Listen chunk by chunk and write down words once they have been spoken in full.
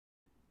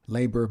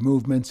Labor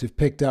movements have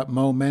picked up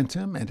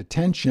momentum and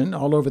attention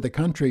all over the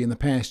country in the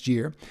past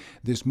year.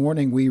 This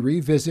morning, we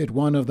revisit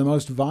one of the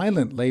most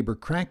violent labor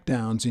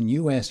crackdowns in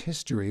U.S.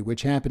 history,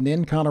 which happened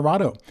in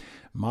Colorado.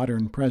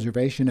 Modern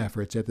preservation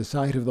efforts at the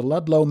site of the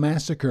Ludlow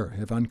Massacre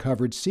have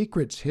uncovered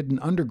secrets hidden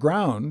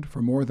underground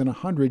for more than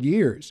 100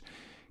 years.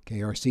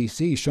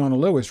 KRCC Shauna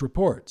Lewis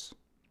reports.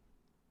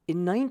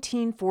 In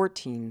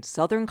 1914,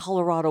 Southern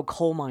Colorado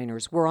coal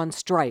miners were on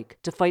strike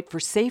to fight for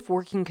safe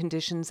working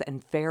conditions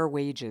and fair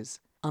wages.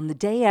 On the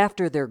day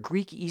after their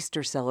Greek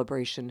Easter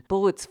celebration,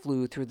 bullets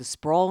flew through the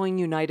sprawling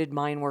United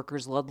Mine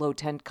Workers Ludlow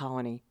tent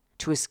colony.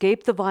 To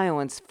escape the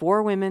violence,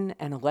 4 women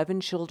and 11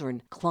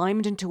 children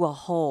climbed into a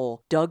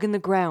hole dug in the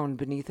ground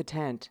beneath a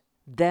tent.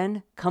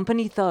 Then,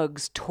 company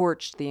thugs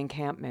torched the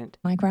encampment.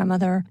 My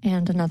grandmother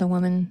and another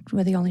woman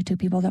were the only 2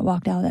 people that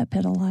walked out of that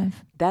pit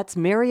alive. That's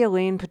Mary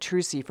Elaine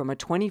Petrucci from a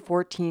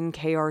 2014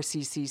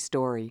 KRCC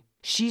story.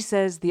 She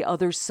says the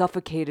others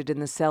suffocated in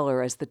the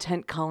cellar as the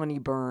tent colony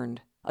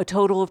burned. A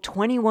total of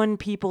 21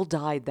 people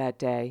died that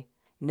day.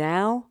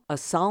 Now, a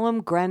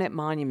solemn granite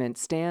monument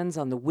stands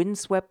on the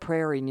windswept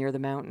prairie near the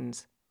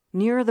mountains.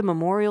 Near the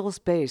memorial's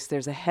base,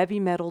 there's a heavy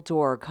metal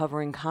door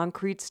covering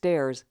concrete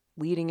stairs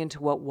leading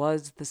into what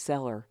was the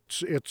cellar.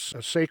 It's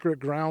a sacred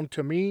ground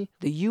to me.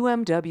 The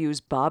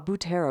UMW's Bob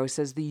Butero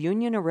says the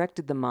Union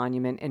erected the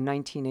monument in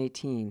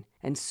 1918,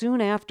 and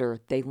soon after,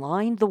 they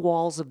lined the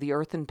walls of the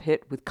earthen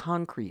pit with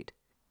concrete.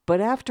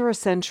 But after a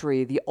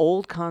century, the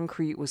old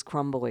concrete was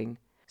crumbling.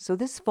 So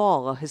this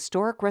fall, a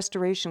historic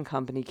restoration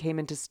company came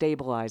in to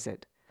stabilize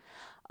it.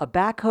 A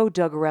backhoe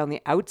dug around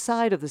the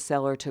outside of the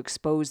cellar to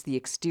expose the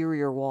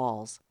exterior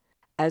walls.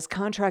 As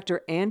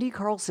contractor Andy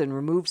Carlson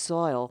removed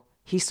soil,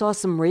 he saw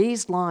some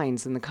raised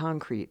lines in the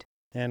concrete.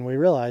 And we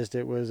realized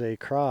it was a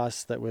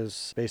cross that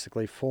was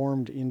basically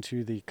formed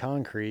into the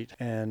concrete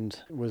and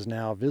was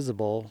now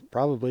visible,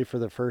 probably for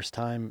the first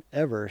time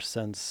ever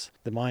since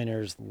the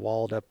miners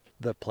walled up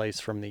the place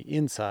from the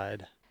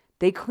inside.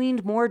 They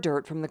cleaned more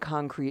dirt from the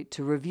concrete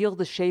to reveal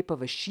the shape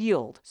of a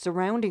shield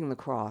surrounding the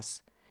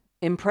cross.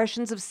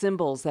 Impressions of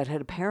symbols that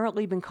had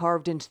apparently been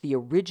carved into the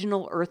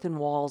original earthen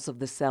walls of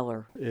the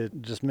cellar.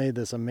 It just made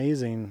this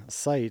amazing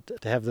sight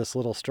to have this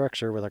little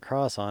structure with a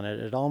cross on it.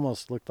 It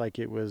almost looked like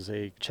it was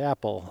a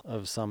chapel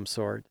of some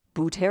sort.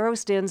 Butero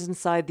stands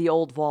inside the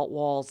old vault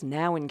walls,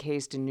 now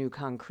encased in new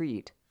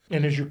concrete.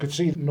 And as you can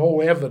see,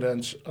 no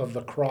evidence of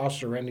the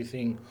cross or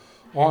anything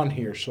on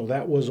here. So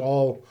that was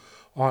all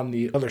on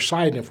the other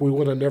side. And if we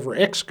would have never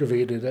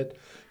excavated it,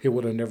 it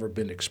would have never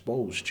been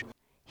exposed.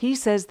 He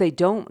says they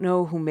don't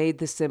know who made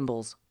the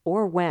symbols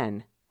or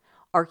when.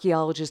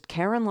 Archaeologist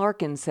Karen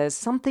Larkin says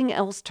something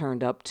else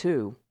turned up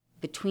too.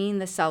 Between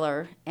the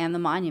cellar and the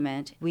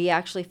monument, we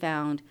actually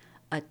found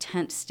a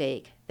tent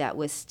stake that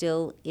was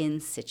still in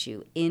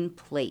situ, in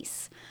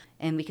place.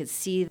 And we could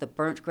see the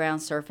burnt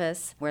ground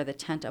surface where the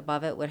tent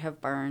above it would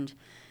have burned.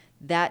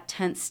 That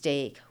tent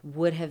stake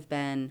would have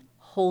been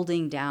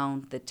holding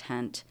down the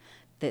tent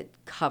that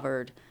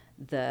covered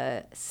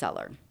the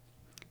cellar,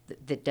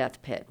 the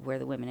death pit where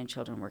the women and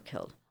children were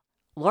killed.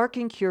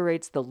 Larkin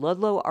curates the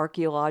Ludlow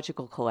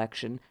Archaeological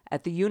Collection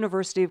at the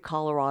University of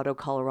Colorado,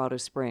 Colorado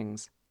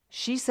Springs.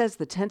 She says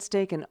the tent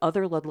stake and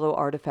other Ludlow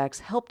artifacts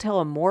help tell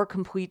a more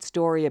complete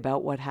story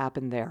about what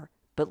happened there.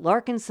 But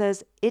Larkin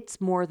says it's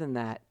more than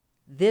that.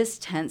 This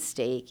tent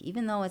stake,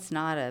 even though it's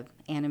not an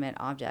animate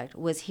object,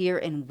 was here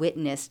and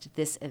witnessed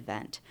this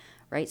event,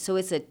 right? So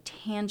it's a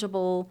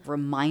tangible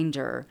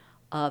reminder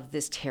of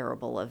this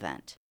terrible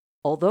event.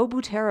 Although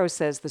Butero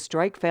says the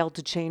strike failed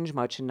to change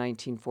much in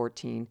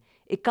 1914,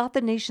 it got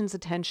the nation's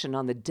attention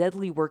on the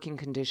deadly working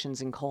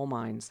conditions in coal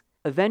mines.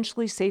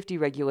 Eventually, safety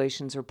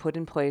regulations are put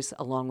in place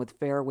along with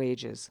fair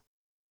wages.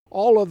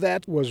 All of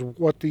that was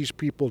what these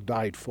people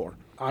died for.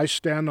 I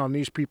stand on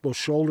these people's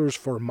shoulders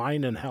for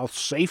mine and health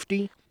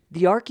safety.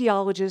 The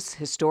archaeologists,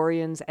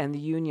 historians, and the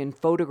union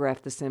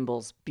photographed the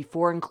symbols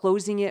before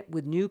enclosing it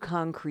with new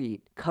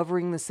concrete,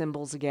 covering the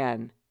symbols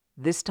again,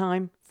 this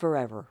time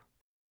forever.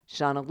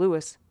 Shauna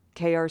Lewis,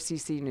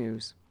 KRCC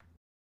News.